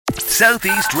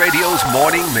Southeast Radio's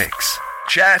morning mix.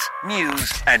 Chat,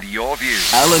 news and your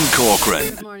views. Alan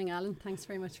Corcoran. Good morning, Alan. Thanks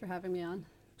very much for having me on.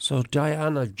 So,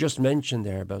 Dianne, I've just mentioned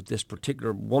there about this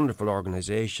particular wonderful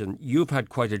organisation. You've had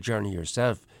quite a journey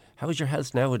yourself. How's your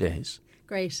health nowadays?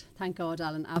 Great. Thank God,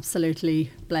 Alan. Absolutely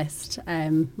blessed.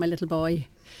 My little boy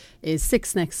is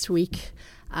 6 next week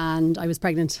and I was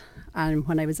pregnant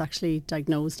when I was actually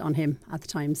diagnosed on him at the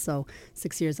time. So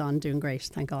 6 years on, doing great.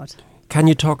 Thank God. Can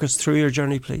you talk us through your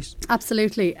journey, please?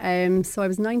 Absolutely. So I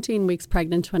was 19 weeks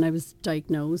pregnant when I was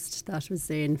diagnosed. That was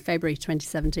in February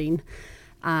 2017.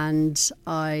 And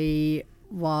I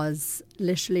was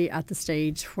literally at the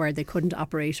stage where they couldn't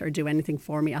operate or do anything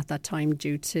for me at that time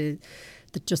due to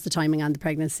just the timing and the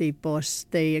pregnancy. But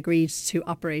they agreed to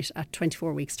operate at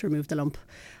 24 weeks to remove the lump.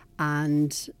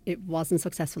 And it wasn't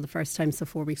successful the first time, so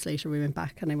 4 weeks later we went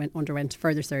back and I underwent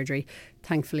further surgery.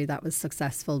 Thankfully that was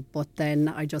successful, but then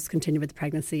I just continued with the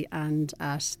pregnancy, and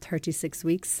at 36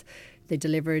 weeks they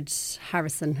delivered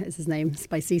Harrison, is his name,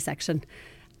 by C-section.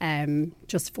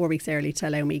 Just 4 weeks early to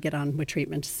allow me to get on with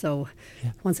treatment. So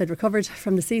once I'd recovered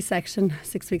from the C-section,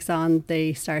 6 weeks on,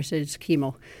 they started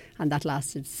chemo, and that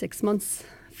lasted 6 months,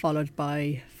 followed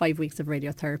by 5 weeks of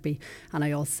radiotherapy. And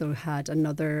I also had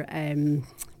another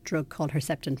drug called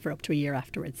Herceptin for up to a year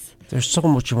afterwards. There's so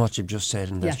much in what you've just said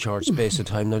in that short space of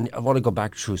time. Now, I want to go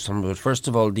back through some of it. First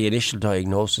of all, the initial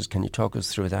diagnosis, can you talk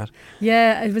us through that?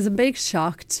 Yeah, it was a big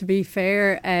shock, to be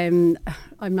fair. I'm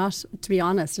not, to be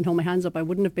honest, and hold my hands up, I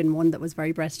wouldn't have been one that was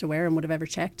very breast aware and would have ever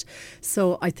checked.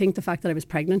 So I think the fact that I was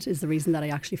pregnant is the reason that I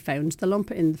actually found the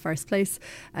lump in the first place.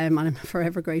 And I'm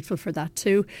forever grateful for that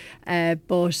too.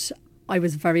 But I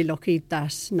was very lucky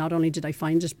that not only did I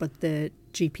find it, but the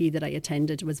GP that I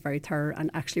attended was very thorough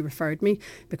and actually referred me,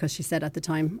 because she said at the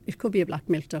time, it could be a black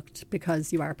milk duct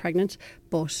because you are pregnant,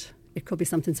 but it could be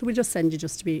something. So we'll just send you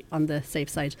just to be on the safe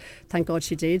side. Thank God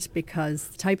she did, because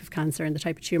the type of cancer and the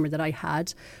type of tumour that I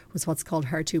had was what's called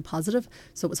HER2 positive.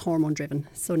 So it was hormone driven.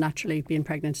 So naturally, being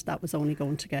pregnant, that was only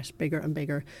going to get bigger and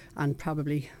bigger and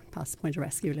probably past the point of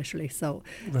rescue, literally. So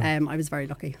I was very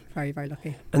lucky, very, very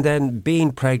lucky. And then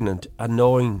being pregnant and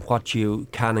knowing what you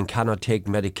can and cannot take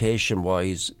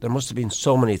medication-wise, there must have been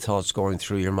so many thoughts going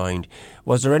through your mind.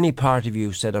 Was there any part of you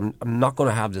who said, I'm not going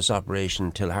to have this operation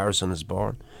until Harrison is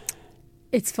born?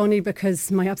 It's funny because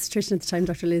my obstetrician at the time,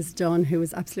 Dr. Liz Dunn, who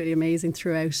was absolutely amazing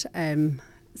throughout,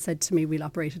 said to me, we'll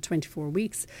operate at 24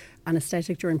 weeks.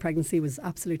 Anaesthetic during pregnancy was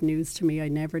absolute news to me. I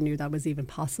never knew that was even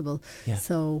possible. Yeah.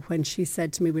 So when she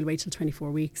said to me, we'll wait till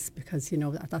 24 weeks because, you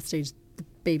know, at that stage, the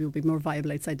baby will be more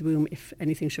viable outside the womb if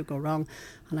anything should go wrong.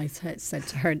 And I said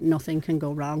to her, nothing can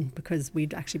go wrong, because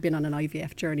we'd actually been on an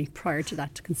IVF journey prior to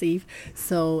that to conceive.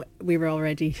 So we were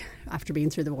already, after being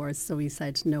through the wars, so we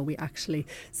said, no,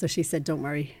 so she said, don't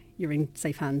worry, you're in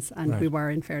safe hands. And we were,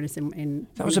 in fairness, in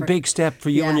that was a big step for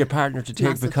you and your partner to take.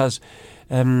 Massive. Because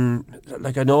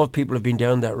like I know people have been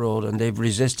down that road and they've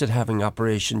resisted having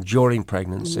operation during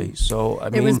pregnancy. So I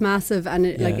mean, it was massive,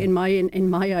 and like in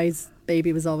my eyes,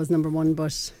 baby was always number one,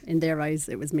 but in their eyes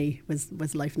it was me,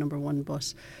 was life number one.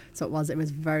 But so it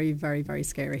was very, very, very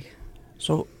scary.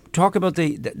 So talk about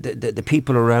the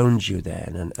people around you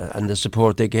then and the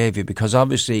support they gave you, because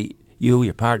obviously you,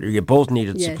 your partner, you both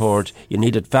needed support. You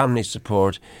needed family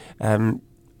support.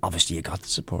 Obviously you got the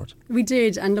support. We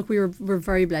did, and look, we're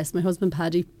very blessed. My husband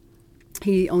Paddy,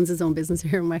 he owns his own business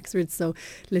here in Wexford, so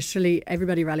literally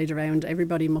everybody rallied around,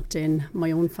 everybody mucked in,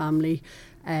 my own family,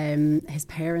 his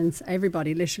parents,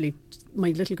 everybody. Literally,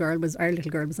 our little girl was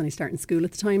only starting school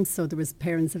at the time, so there was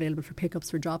parents available for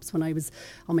pickups, for drops when I was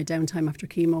on my downtime after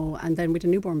chemo, and then with a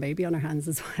newborn baby on our hands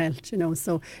as well, you know.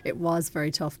 So it was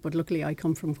very tough, but luckily I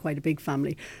come from quite a big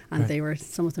family, and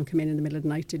some of them come in the middle of the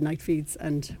night, did night feeds,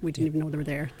 and we didn't even know they were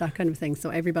there, that kind of thing.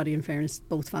 So everybody, in fairness,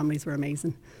 both families were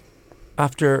amazing.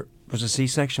 After, was it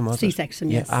C-section, was it? C-section,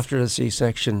 yes. Yeah, after the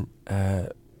C-section,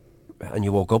 and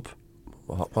you woke up,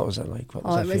 what was that like? It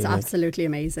was absolutely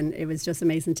amazing. It was just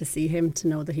amazing to see him, to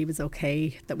know that he was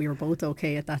okay, that we were both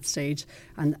okay at that stage.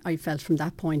 And I felt from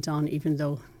that point on, even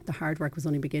though the hard work was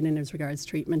only beginning as regards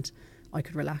treatment, I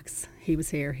could relax. He was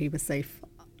here, he was safe.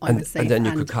 I was safe, and then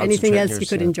you could concentrate anything else yourself. You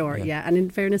could endure. Yeah, and in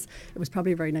fairness, it was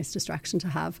probably a very nice distraction to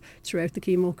have throughout the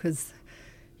chemo, because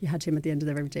you had him at the end of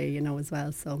every day, you know, as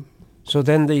well. So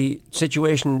then the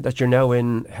situation that you're now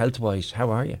in health-wise, how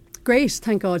are you? Great,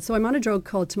 thank God. So I'm on a drug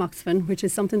called tamoxifen, which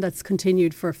is something that's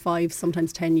continued for 5,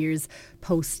 sometimes 10 years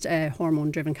post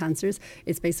hormone-driven cancers.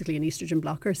 It's basically an estrogen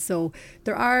blocker. So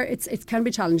it can be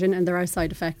challenging and there are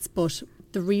side effects, but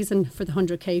the reason for the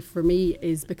 100k for me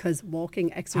is because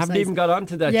walking, exercise. Haven't even got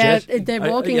onto that yet. Yeah, the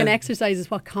walking and exercise is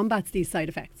what combats these side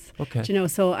effects. Okay. Do you know,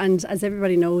 so, and as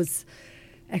everybody knows,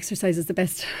 exercise is the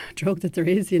best drug that there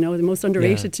is, the most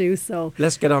underrated too. So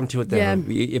let's get on to it then.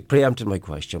 You preempted my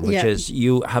question, which is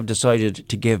you have decided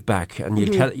to give back, and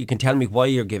you can tell me why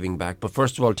you're giving back. But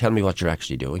first of all, tell me what you're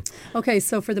actually doing. Okay,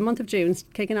 so for the month of June,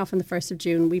 kicking off on the 1st of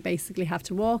June, we basically have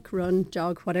to walk, run,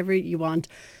 jog, whatever you want,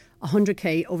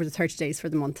 100k over the 30 days for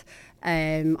the month.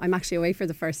 I'm actually away for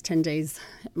the first 10 days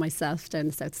myself down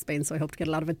the south of Spain, so I hope to get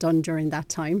a lot of it done during that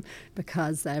time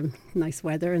because nice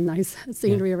weather and nice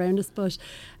scenery around us. But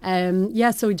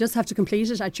so we just have to complete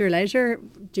it at your leisure.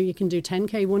 You can do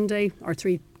 10k one day or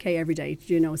 3k every day,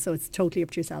 so it's totally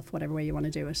up to yourself, whatever way you want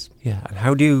to do it. Yeah, and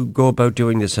how do you go about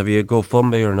doing this? Have you a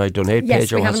GoFundMe or an I Donate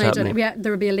page, or what's happening?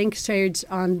 There will be a link shared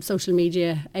on social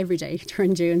media every day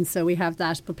during June, so we have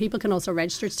that. But people can also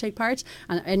register to take part,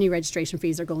 and any registration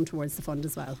fees are going towards the fund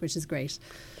as well, which is great.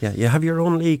 Yeah, you have your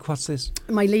own league. What's this?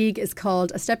 My league is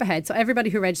called A Step Ahead. So everybody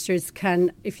who registers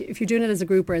can, if you're doing it as a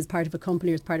group or as part of a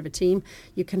company or as part of a team,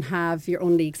 you can have your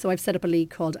own league. So I've set up a league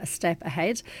called A Step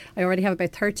Ahead. I already have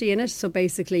about 30 in it. So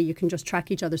basically you can just track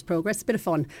each other's progress. It's a bit of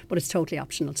fun, but it's totally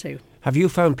optional too. Have you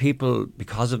found people,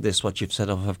 because of this, what you've set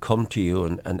up, have come to you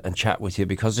and chat with you?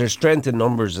 Because there's strength in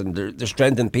numbers, and there's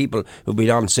strength in people who've been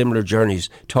on similar journees,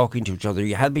 talking to each other.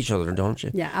 You help each other, don't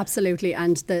you? Yeah, absolutely.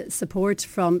 And the support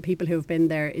from people who've been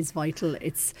there is vital.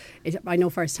 I know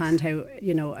firsthand how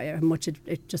much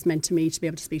it just meant to me to be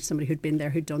able to speak to somebody who'd been there,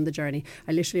 who'd done the journey.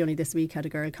 I literally only this week had a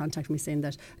girl contact me saying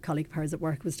that a colleague of hers at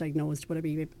work was diagnosed. Would I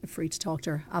be free to talk to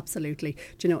her? Absolutely.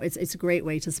 It's a great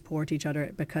way to support each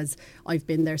other, because I've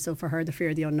been there. So for her, the fear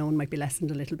of the unknown might be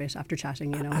lessened a little bit after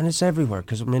chatting, And it's everywhere,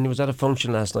 because I was at a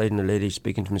function last night, and a lady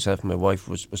speaking to myself and my wife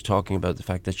was talking about the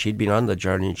fact that she'd been on the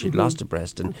journey and she'd lost a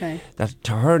breast, and that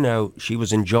to her now she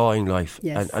was enjoying life,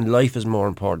 and life is more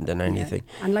important than anything.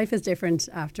 Yeah. And life is different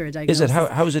after a diagnosis. Is it?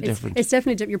 How is it different? It's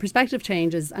definitely different. Your perspective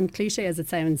changes, and cliche as it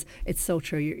sounds, it's so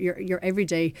true. Your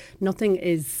everyday, nothing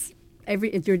is...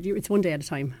 it's one day at a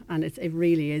time, and it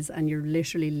really is, and you're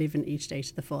literally living each day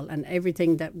to the full, and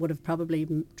everything that would have probably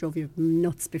drove you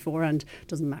nuts beforehand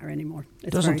doesn't matter anymore.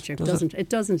 It's very true. It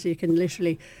doesn't. You can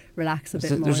literally relax a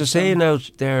bit more. There's a saying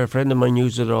out there, a friend of mine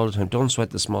uses it all the time: don't sweat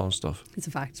the small stuff. It's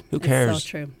a fact. Who cares? It's so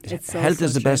true. Health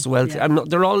is the best wealth. Yeah.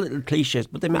 They're all little cliches,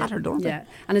 but they matter, don't they? Yeah,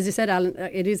 and as you said, Alan,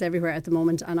 it is everywhere at the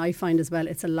moment, and I find as well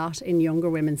it's a lot in younger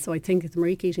women. So I think the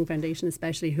Marie Keating Foundation,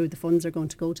 especially, who the funds are going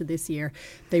to go to this year,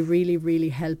 they really, really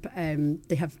help.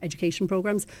 They have education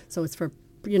programs, so it's for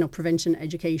prevention,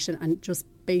 education, and just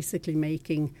basically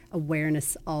making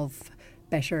awareness of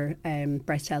better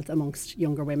breast health amongst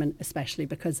younger women, especially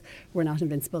because we're not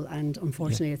invincible, and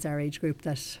unfortunately it's our age group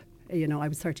that I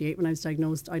was 38 when I was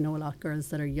diagnosed. I know a lot of girls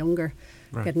that are younger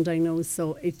getting diagnosed,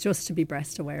 so it's just to be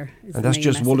breast aware. And that's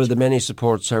just one of the many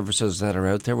support services that are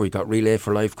out there. We've got Relay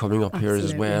for Life coming up here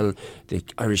as well, the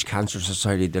Irish Cancer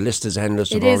Society. The list is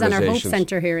endless. It is, and our Hope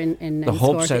Centre here in the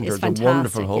Hope Centre, the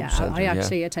wonderful Hope Centre. I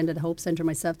actually attended the Hope Centre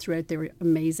myself throughout. They were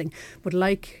amazing, but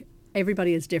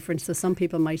everybody is different, so some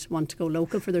people might want to go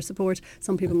local for their support,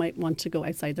 some people might want to go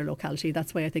outside their locality.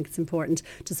 That's why I think it's important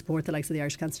to support the likes of the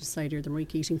Irish Cancer Society or the Marie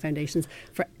Keating Foundations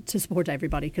to support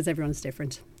everybody, because everyone's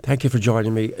different. Thank you for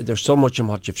joining me. There's so much in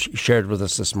what you've shared with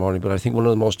us this morning, but I think one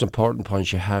of the most important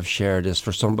points you have shared is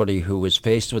for somebody who is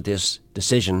faced with this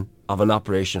decision of an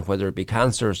operation, whether it be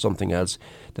cancer or something else,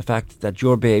 the fact that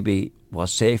your baby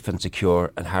was safe and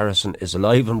secure, and Harrison is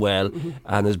alive and well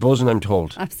and is buzzing, I'm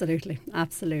told.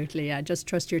 Absolutely. Yeah, just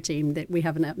trust your team. That we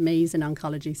have an amazing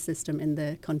oncology system in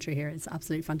the country here. It's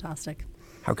absolutely fantastic.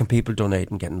 How can people donate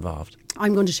and get involved?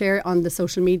 I'm going to share on the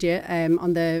social media,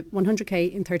 on the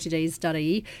 100k in 30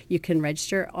 days.ie. You can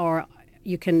register, or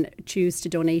you can choose to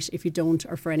donate if you don't,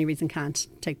 or for any reason can't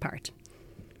take part.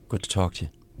 Good to talk to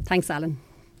you. Thanks, Alan.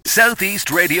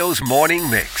 Southeast Radio's morning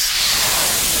mix.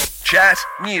 Chat,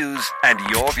 news, and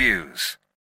your views.